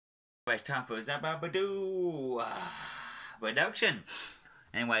But it's time for Zababadoo production.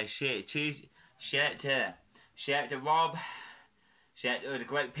 Anyway, shout out to Rob. Shout out to the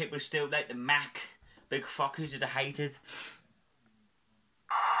great people still like the Mac. Big fuck you to the haters.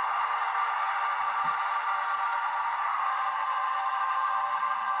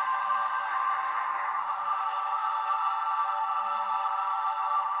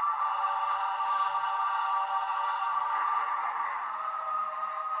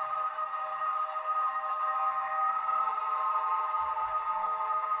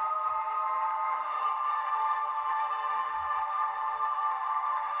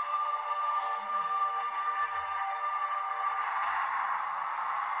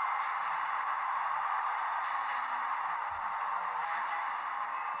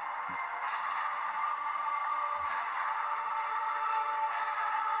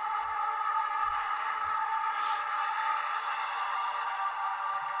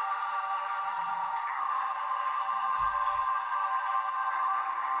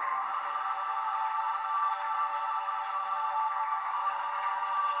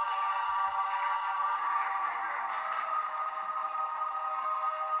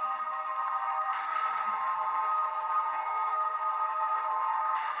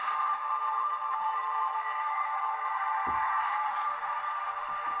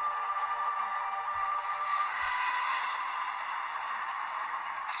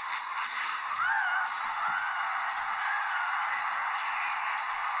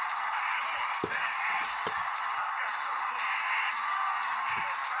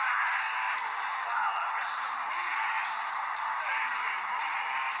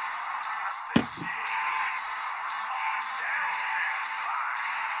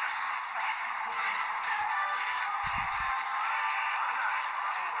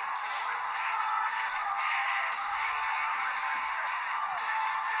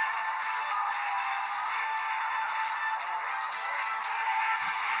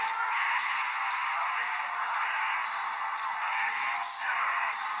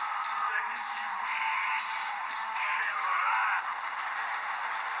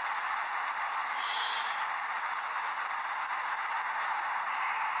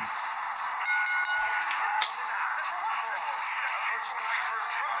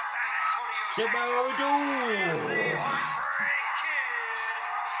 Zababadoo!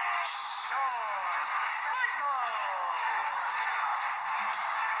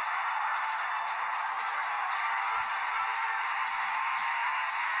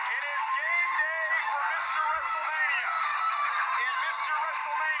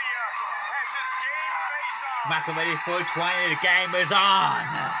 McAvoy 420, the game is on!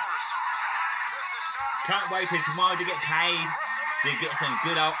 Can't wait till tomorrow to get paid to get some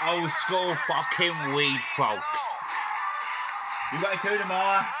good old school fucking weed, folks. You wait till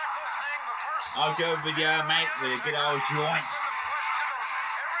tomorrow, I'll do a video, mate, with a good old joint.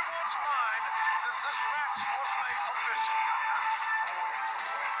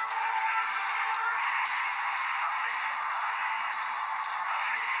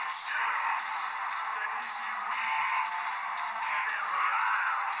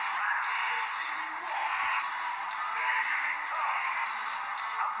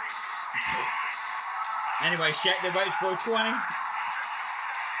 Anyway, check the votes for 20.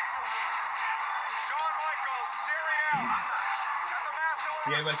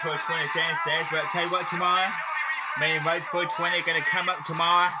 Yeah, votes for 20 downstairs, but I'll tell you what, tomorrow, me and votes for 20 are going to come up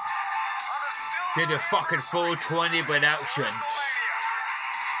tomorrow to the fucking 420 production.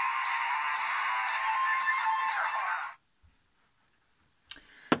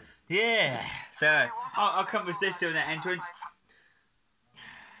 Yeah, so I'll come with this doing the entrance.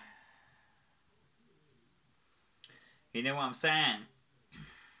 You know what I'm saying?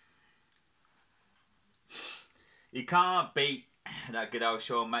 You can't beat that good old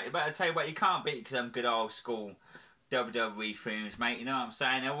show, mate. But I tell you what, you can't beat some good old school WWE themes, mate. You know what I'm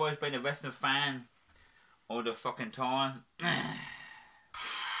saying? I've always been a wrestling fan all the fucking time.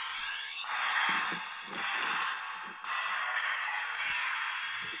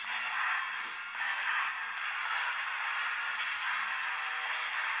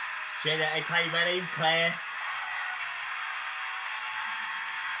 Jada, okay, ready? Claire?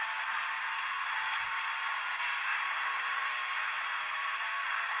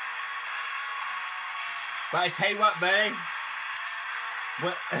 But I tell you what, buddy.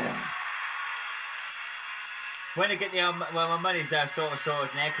 When I get the my money's sort of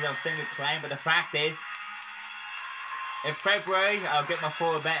sorted now because I'm single claim, but the fact is, in February I'll get my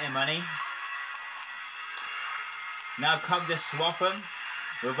full betting money. Now come to Swaffham,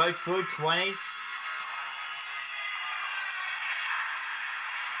 we'll vote for 20.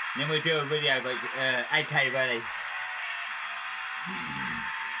 Then we'll do a video like AK ready.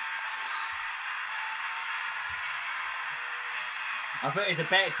 I thought it's a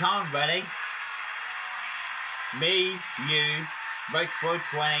better time, ready. Me, you, Race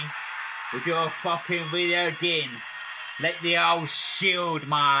 420. We'll do a fucking video again. Let the old shield,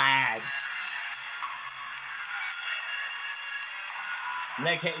 my lad.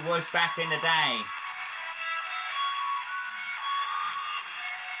 Like it was back in the day.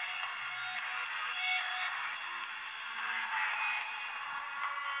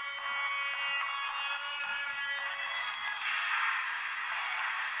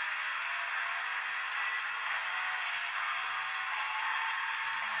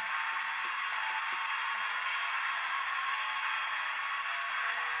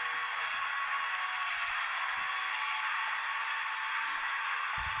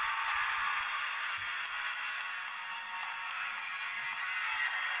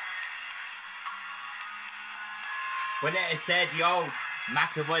 When it said, yo,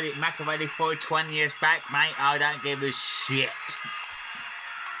 Machiavelli for 20 years back, mate, I don't give a shit.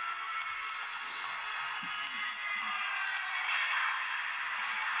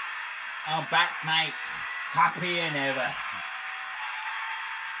 I'm back, mate. Happier than ever.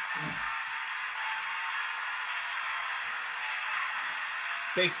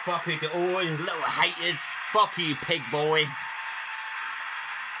 Big fuck you to all these little haters. Fuck you, pig boy.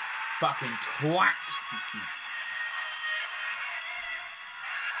 Fucking twat.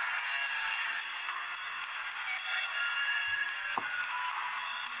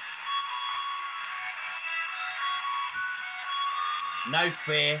 No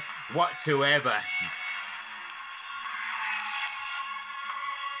fear whatsoever.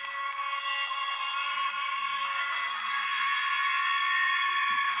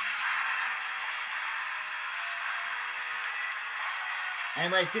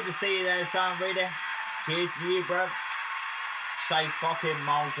 Anyways, good to see you there, Sound Reader. Cheers to you, bro. Stay fucking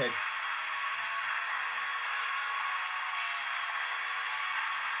malted.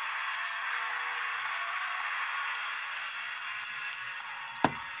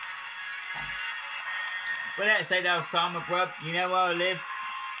 Well, let's say that Osama, bro. You know where I live?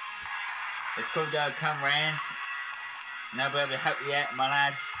 It's called Come Round. Nobody will help you out, my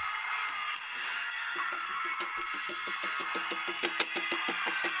lad.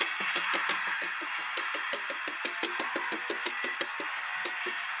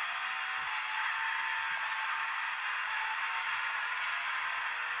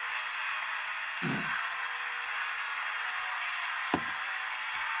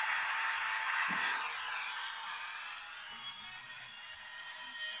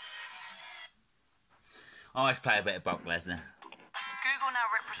 I always play a bit of Brock Lesnar. Google now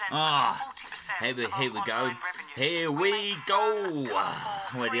represents 40% Here we of go. online revenue. Here we go.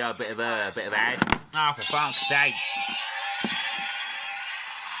 Well, do you have a bit of ad? Oh, for fuck's sake.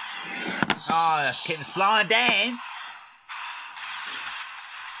 Oh, that's getting flying down.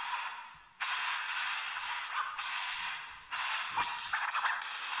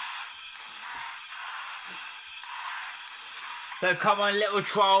 So come on, little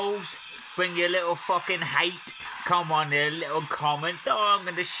trolls. Bring your little fucking hate. Come on there, little comments. Oh, I'm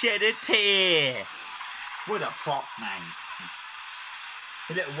gonna shed a tear. What the fuck, man?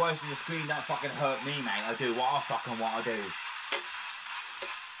 The little words on the screen don't fucking hurt me, mate. I do what I fucking want to do.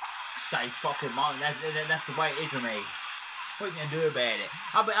 Stay fucking mine. That's the way it is with me. What are you gonna do about it?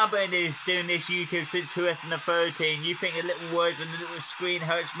 I've been doing this YouTube since 2013. You think the little words on the little screen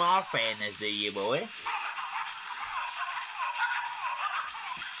hurts my feelings, do you, boy?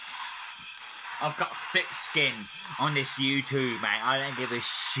 I've got thick skin on this YouTube, mate. I don't give a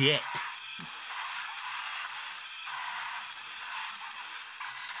shit.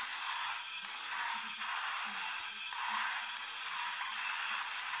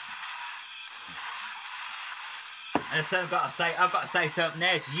 And so I've got to say something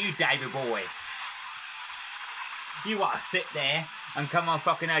there to you, David boy. You want to sit there and come on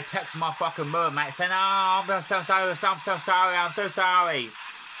fucking text my fucking mum, mate, saying, oh, I'm so sorry, I'm so sorry.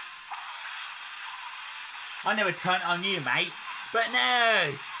 I never turned on you, mate. But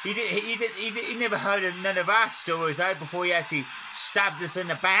no, he never heard of none of our stories, though, before he actually stabbed us in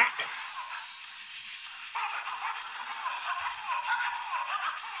the back.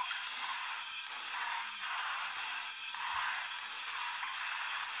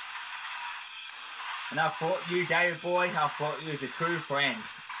 And I thought you, David boy, I thought you was a true friend.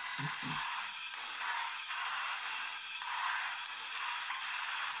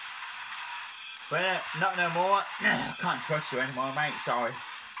 But not no more. I can't trust you anymore, mate. Sorry.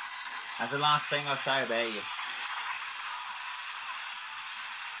 That's the last thing I'll say about you.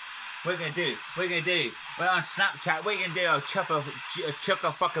 What are you gonna do? What are you gonna do? We're on Snapchat. What are you gonna do? I'll chuck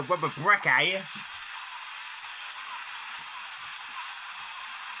a fucking rubber brick at you.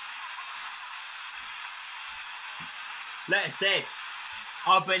 Like I said,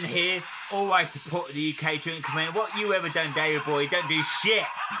 I've been here, always supporting the UK drinking community. What you ever done, David Boy? Don't do shit.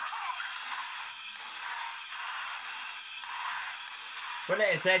 But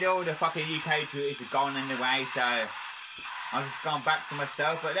like I said, all the fucking UK drinkers are gone anyway, so I've just gone back to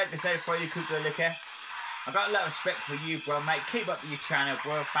myself. But like I said, for you cook the liquor, I got a lot of respect for you, bro, mate. Keep up your channel,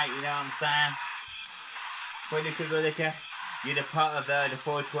 bro, mate, you know what I'm saying? For you cook the liquor, you're the part of the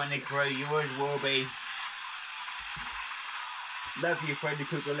 420 crew, you always will be. Love you, Freddy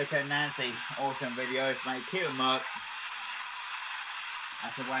Cougar Liquor, Nancy. Awesome videos, mate. Keep them up.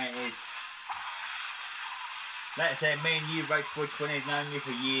 That's the way it is. Like I said, me and you, Roach 420, have known you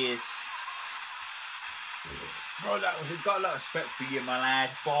for years. Bro, we've got a lot of respect for you, my lad.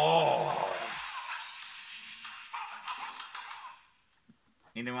 Boy.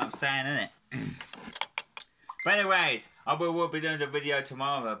 You know what I'm saying, innit? But anyways, I will be doing a video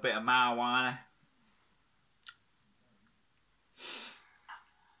tomorrow with a bit of marijuana.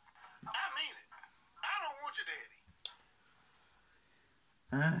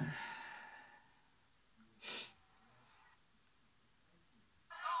 Nice.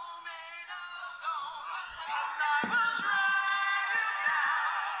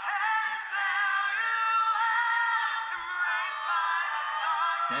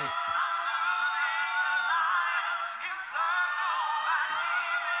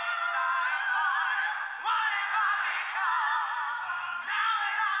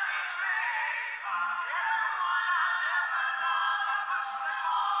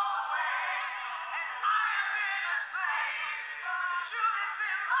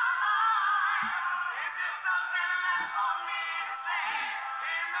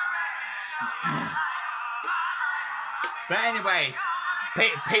 But anyways,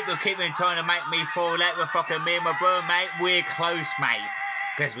 people keep trying to make me fall out with fucking me and my brother, mate. We're close, mate.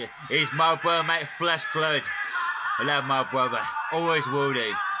 Because he's my brother, mate, flesh blood. I love my brother. Always will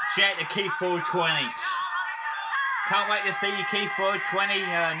do. Shout out to Keith 420. Can't wait to see you, Keith 420,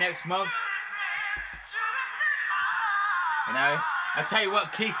 next month. You know? I tell you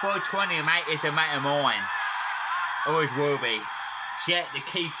what, Keith 420, mate, is a mate of mine. Always will be. Shout out to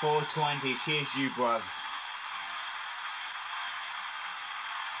Keith 420. Cheers, you, bro.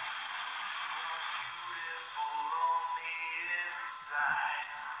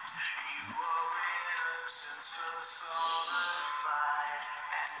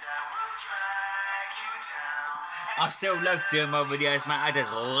 I still love doing my videos, mate. I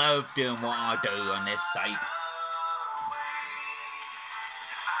just love doing what I do on this site.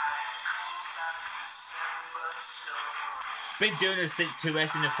 Been doing this since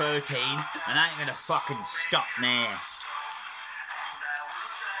 2013, and I ain't gonna fucking stop now.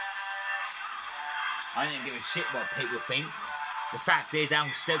 I don't give a shit what people think. The fact is, I'm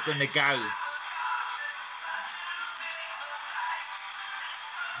still gonna go.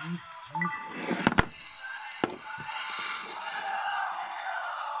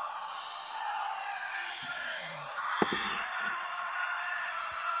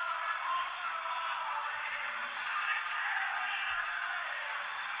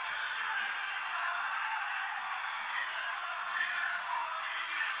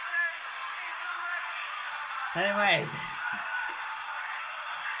 Anyways.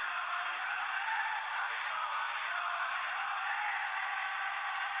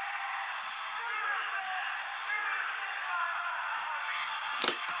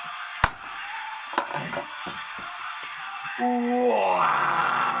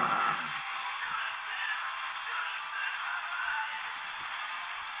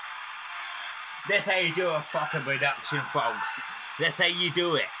 That's how you do a fucking production, folks. That's how you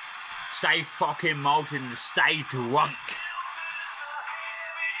do it. Stay fucking molten and stay drunk.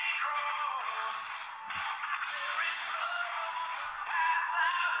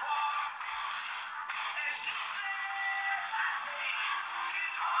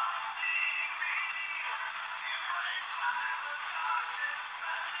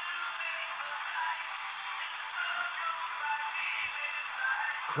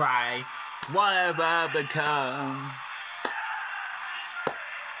 Cry, what have I become?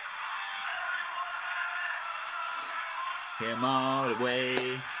 Him all the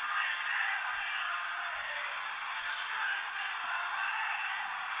way.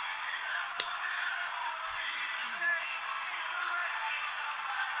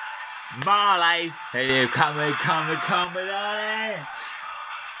 My life, hey, come darling.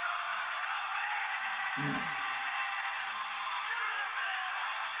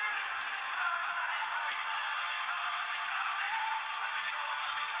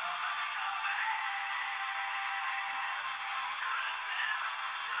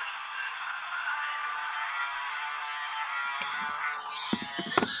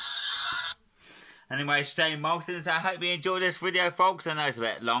 Anyway, stay molten. So I hope you enjoyed this video, folks. I know it's a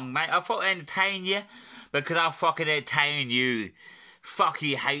bit long, mate. I thought I'd entertain you because I'll fucking entertain you. Fuck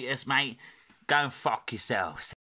you haters, mate. Go and fuck yourselves.